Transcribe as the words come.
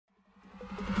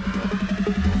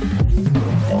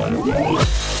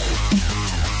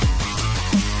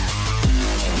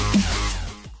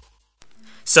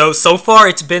So far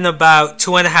it's been about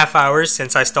 2.5 hours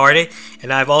since I started,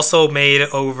 and I've also made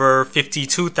over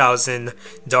 52,000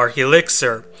 Dark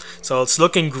Elixir. So it's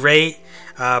looking great.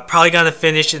 Probably gonna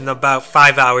finish in about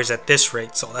 5 hours at this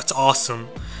rate, so that's awesome.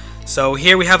 So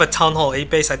here we have a Town Hall 8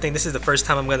 base. I think this is the first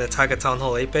time I'm gonna attack a Town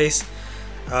Hall 8 base.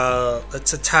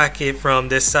 Let's attack it from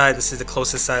this side. This is the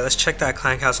closest side. Let's check that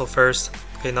clan castle first.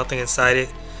 Okay, nothing inside it.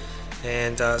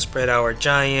 And spread our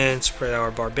giants, spread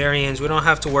our barbarians. We don't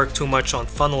have to work too much on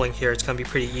funneling here. It's gonna be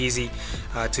pretty easy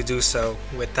to do so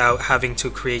without having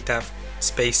to create that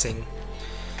spacing.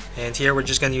 And here we're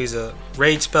just gonna use a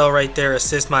raid spell right there,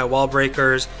 assist my wall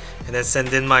breakers, and then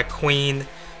send in my queen,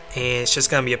 and it's just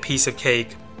gonna be a piece of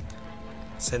cake.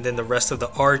 Send in the rest of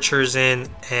the archers in,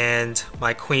 and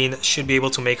my queen should be able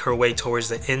to make her way towards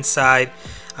the inside.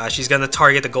 She's gonna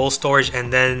target the gold storage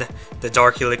and then the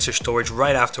Dark Elixir storage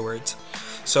right afterwards.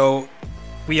 So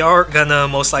we are gonna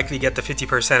most likely get the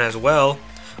 50% as well.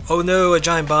 Oh no, a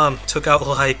giant bomb took out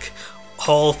like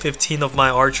all 15 of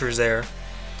my archers there.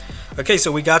 Okay,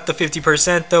 so we got the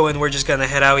 50% though, and we're just gonna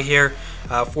head out here.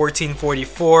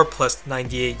 1444 plus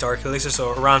 98 Dark Elixir,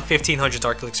 so around 1500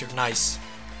 Dark Elixir. Nice.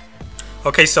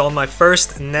 Okay, so on my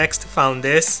first next found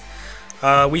this.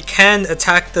 We can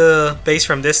attack the base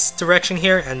from this direction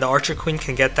here, and the Archer Queen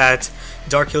can get that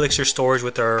Dark Elixir storage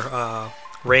with her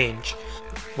range.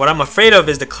 What I'm afraid of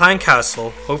is the clan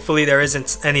castle. Hopefully there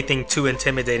isn't anything too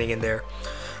intimidating in there.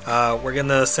 We're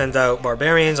gonna send out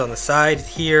barbarians on the side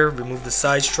here, remove the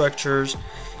side structures,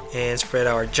 and spread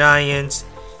our giants,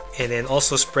 and then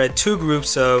also spread 2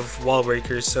 groups of wall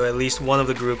breakers, so at least one of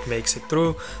the group makes it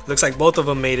through. Looks like both of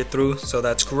them made it through, so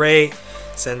that's great.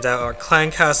 Send out our clan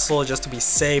castle just to be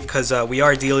safe, because we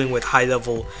are dealing with high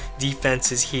level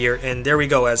defenses here. And there we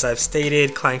go, as I've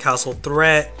stated, clan castle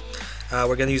threat.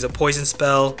 We're gonna use a poison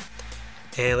spell,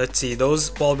 and let's see,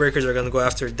 those wall breakers are gonna go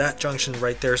after that junction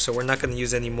right there, so we're not gonna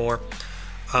use any more.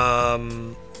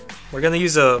 We're gonna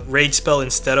use a rage spell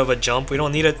instead of a jump. We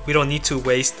don't need to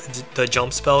waste the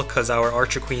jump spell, because our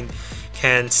Archer Queen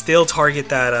can still target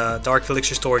that Dark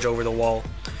Elixir storage over the wall.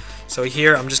 So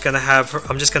here I'm just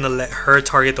gonna let her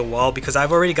target the wall, because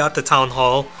I've already got the Town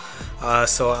Hall,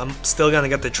 so I'm still gonna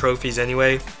get the trophies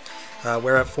anyway.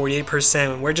 We're at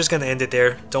 48%. We're just gonna end it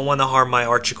there. Don't want to harm my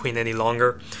Archer Queen any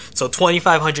longer. So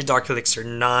 2500 Dark Elixir,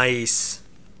 nice.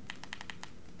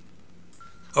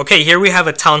 Okay, here we have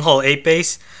a Town Hall 8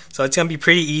 base. So it's gonna be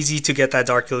pretty easy to get that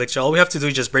Dark Elixir. All we have to do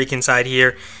is just break inside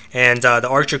here, and the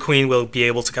Archer Queen will be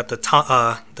able to get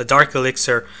the Dark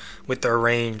Elixir with their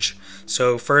range.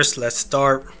 So first, let's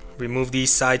start. Remove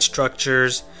these side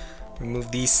structures.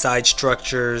 Remove these side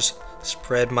structures.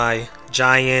 Spread my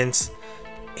giants,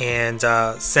 and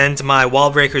send my wall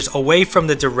breakers away from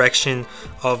the direction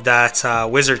of that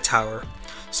wizard tower,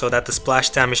 so that the splash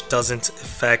damage doesn't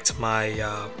affect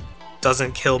my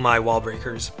doesn't kill my wall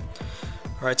breakers.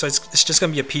 Alright, so it's just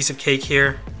gonna be a piece of cake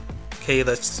here. Okay,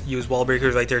 let's use wall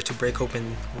breakers right there to break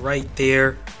open right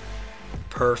there.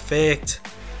 Perfect.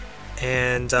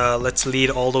 And let's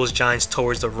lead all those giants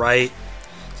towards the right.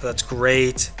 So that's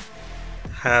great.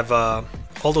 Have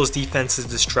all those defenses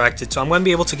distracted. So I'm going to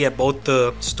be able to get both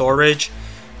the storage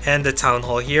and the Town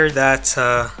Hall here. That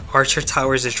Archer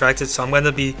Tower is distracted, so I'm going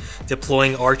to be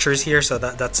deploying archers here. So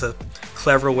that's a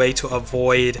clever way to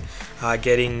avoid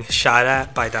getting shot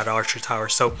at by that Archer Tower.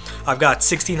 So I've got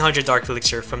 1600 Dark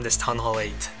Elixir from this Town Hall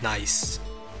 8. Nice.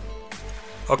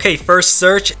 Okay, first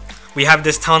search. We have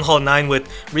this Town Hall 9 with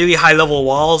really high level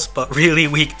walls, but really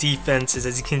weak defenses.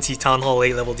 As you can see, Town Hall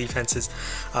 8 level defenses.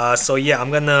 So yeah, I'm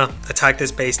gonna attack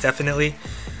this base definitely.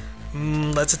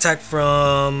 Let's attack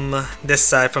from this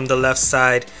side, from the left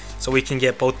side, so we can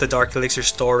get both the Dark Elixir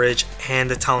storage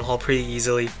and the Town Hall pretty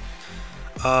easily.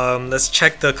 Let's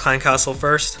check the clan castle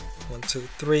first. 1, 2,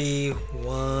 3,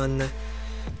 1.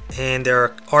 And there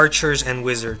are archers and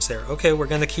wizards there. Okay, we're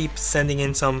gonna keep sending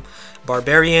in some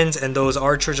barbarians, and those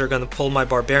archers are gonna pull my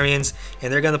barbarians,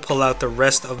 and they're gonna pull out the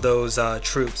rest of those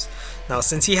troops. Now,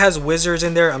 since he has wizards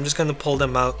in there, I'm just gonna pull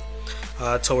them out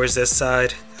towards this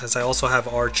side, as I also have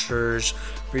archers.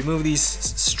 Remove these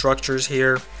structures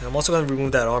here, and I'm also gonna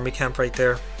remove that army camp right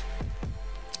there.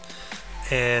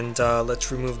 And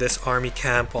let's remove this army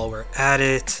camp while we're at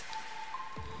it.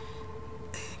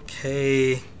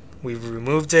 Okay. We've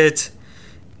removed it,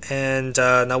 and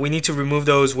now we need to remove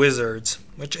those wizards,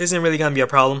 which isn't really going to be a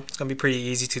problem. It's going to be pretty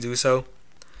easy to do so.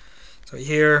 So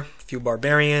here, a few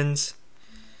barbarians.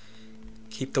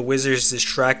 Keep the wizards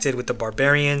distracted with the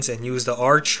barbarians and use the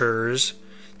archers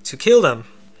to kill them.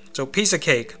 So piece of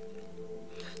cake.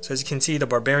 So as you can see, the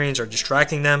barbarians are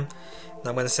distracting them. Now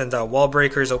I'm going to send out wall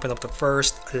breakers, open up the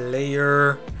first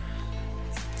layer,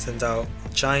 send out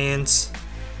giants,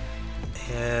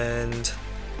 and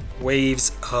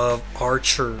waves of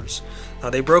archers. Now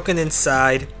they've broken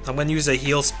inside. I'm going to use a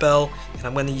heal spell, and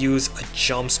I'm going to use a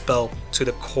jump spell to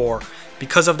the core.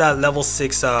 Because of that level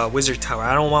 6 wizard tower,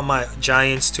 I don't want my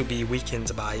giants to be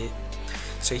weakened by it.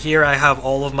 So here I have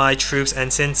all of my troops,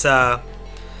 and since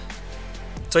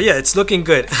so yeah, it's looking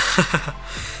good.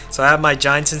 So I have my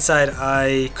giants inside.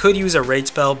 I could use a raid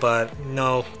spell, but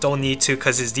no, don't need to,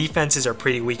 because his defenses are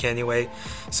pretty weak anyway.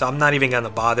 So I'm not even gonna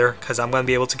bother, because I'm gonna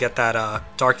be able to get that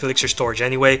Dark Elixir storage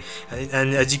anyway.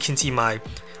 And as you can see, my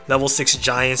level 6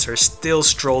 giants are still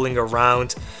strolling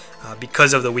around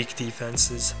because of the weak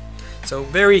defenses. So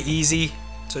very easy.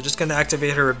 So just gonna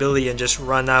activate her ability and just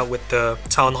run out with the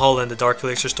Town Hall and the Dark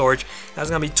Elixir storage. That's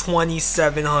gonna be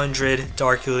 2,700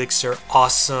 Dark Elixir.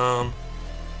 Awesome.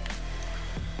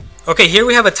 Okay, here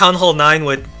we have a Town Hall 9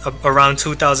 with around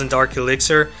 2,000 Dark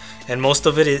Elixir, and most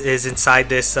of it is inside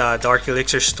this Dark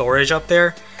Elixir storage up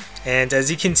there. And as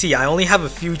you can see, I only have a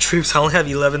few troops. I only have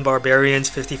 11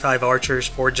 barbarians, 55 archers,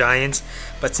 4 giants.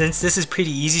 But since this is pretty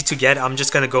easy to get, I'm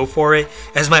just gonna go for it,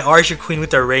 as my archer queen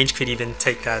with their range could even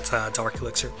take that Dark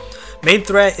Elixir. Main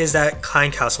threat is that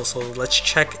Klein Castle, so let's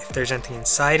check if there's anything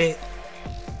inside it.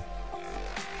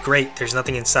 Great, there's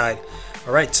nothing inside.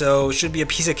 Alright, so it should be a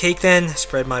piece of cake then.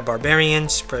 Spread my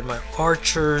barbarians, spread my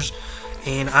archers,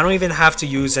 and I don't even have to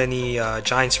use any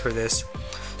giants for this.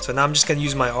 So now I'm just going to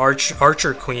use my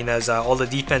archer queen, as all the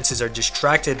defenses are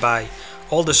distracted by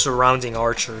all the surrounding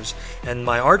archers. And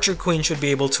my archer queen should be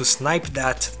able to snipe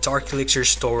that Dark Elixir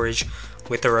storage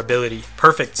with her ability.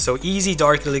 Perfect, so easy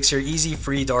Dark Elixir, easy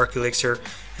free Dark Elixir,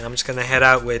 and I'm just going to head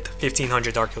out with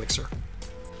 1,500 Dark Elixir.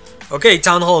 Okay,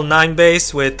 Town Hall 9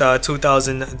 base with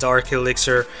 2,000 Dark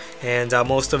Elixir, and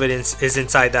most of it is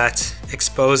inside that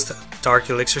exposed Dark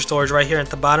Elixir storage right here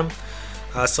at the bottom.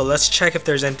 So let's check if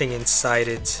there's anything inside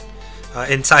it,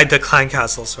 inside the Klein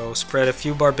Castle. So spread a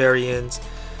few barbarians,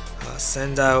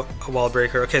 send out a wall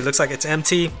breaker. Okay, looks like it's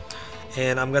empty,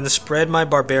 and I'm gonna spread my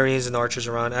barbarians and archers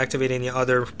around, activate any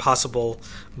other possible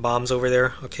bombs over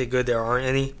there. Okay, good, there aren't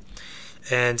any.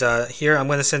 And here I'm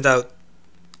gonna send out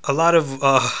a lot of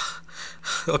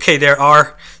okay, there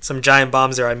are some giant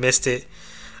bombs there, I missed it.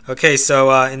 Okay,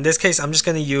 so in this case I'm just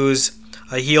gonna use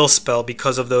a heal spell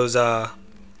because of those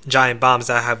giant bombs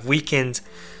that have weakened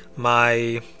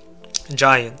my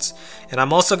giants. And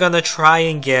I'm also gonna try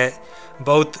and get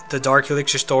both the Dark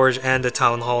Elixir storage and the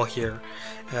Town Hall here,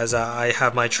 as I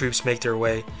have my troops make their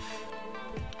way.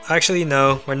 Actually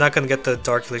no, we're not gonna get the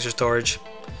Dark Elixir storage.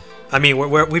 I mean,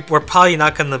 we're probably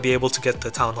not going to be able to get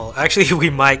the Town Hall. Actually, we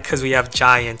might, because we have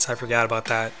giants. I forgot about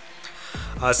that.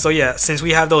 So yeah, since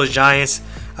we have those giants,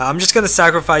 I'm just going to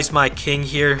sacrifice my king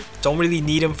here. Don't really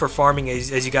need him for farming,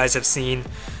 as you guys have seen.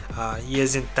 He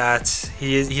isn't that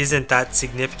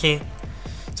significant.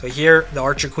 So here, the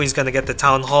Archer Queen's going to get the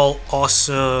Town Hall.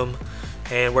 Awesome.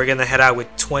 And we're going to head out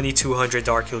with 2,200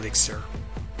 Dark Elixir.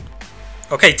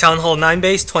 Okay, Town Hall 9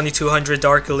 base, 2,200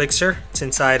 Dark Elixir. It's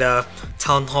inside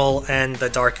Town Hall and the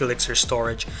Dark Elixir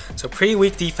storage. So pretty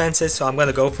weak defenses, so I'm going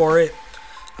to go for it.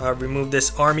 Remove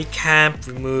this army camp,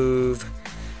 remove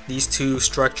these 2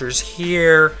 structures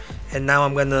here, and now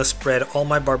I'm going to spread all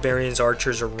my barbarians,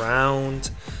 archers around.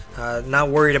 Not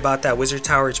worried about that wizard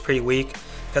tower, it's pretty weak.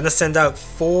 Going to send out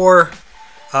 4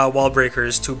 wall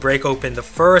breakers to break open the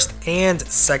first and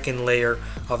second layer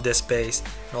of this base.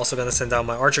 I'm also going to send out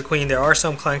my archer queen. There are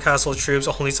some Clan Castle troops,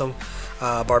 only some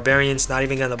barbarians. Not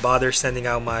even going to bother sending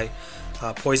out my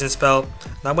poison spell.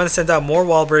 Now I'm going to send out more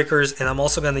wall breakers, and I'm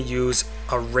also going to use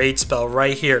a raid spell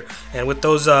right here. And with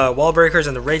those wall breakers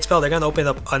and the raid spell, they're going to open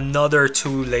up another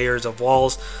 2 layers of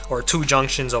walls, or 2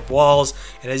 junctions of walls.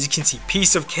 And as you can see,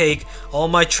 piece of cake. All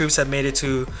my troops have made it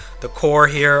to the core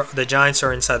here. The giants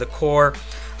are inside the core,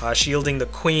 shielding the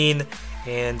queen,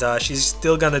 and she's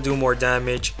still going to do more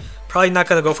damage. Probably not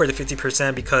going to go for the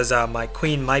 50% because my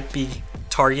queen might be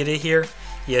targeted here.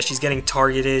 Yeah, she's getting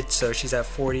targeted, so she's at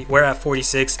 40. We're at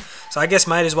 46, so I guess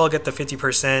might as well get the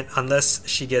 50% unless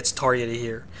she gets targeted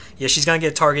here. Yeah, she's gonna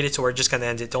get targeted, so we're just gonna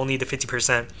end it. Don't need the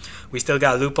 50%. We still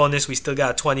got loot bonus. We still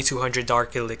got 2,200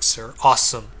 Dark Elixir.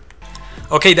 Awesome.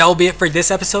 Okay, that will be it for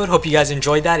this episode. Hope you guys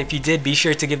enjoyed that. If you did, be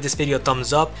sure to give this video a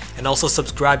thumbs up and also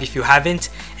subscribe if you haven't.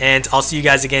 And I'll see you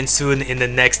guys again soon in the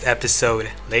next episode.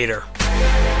 Later.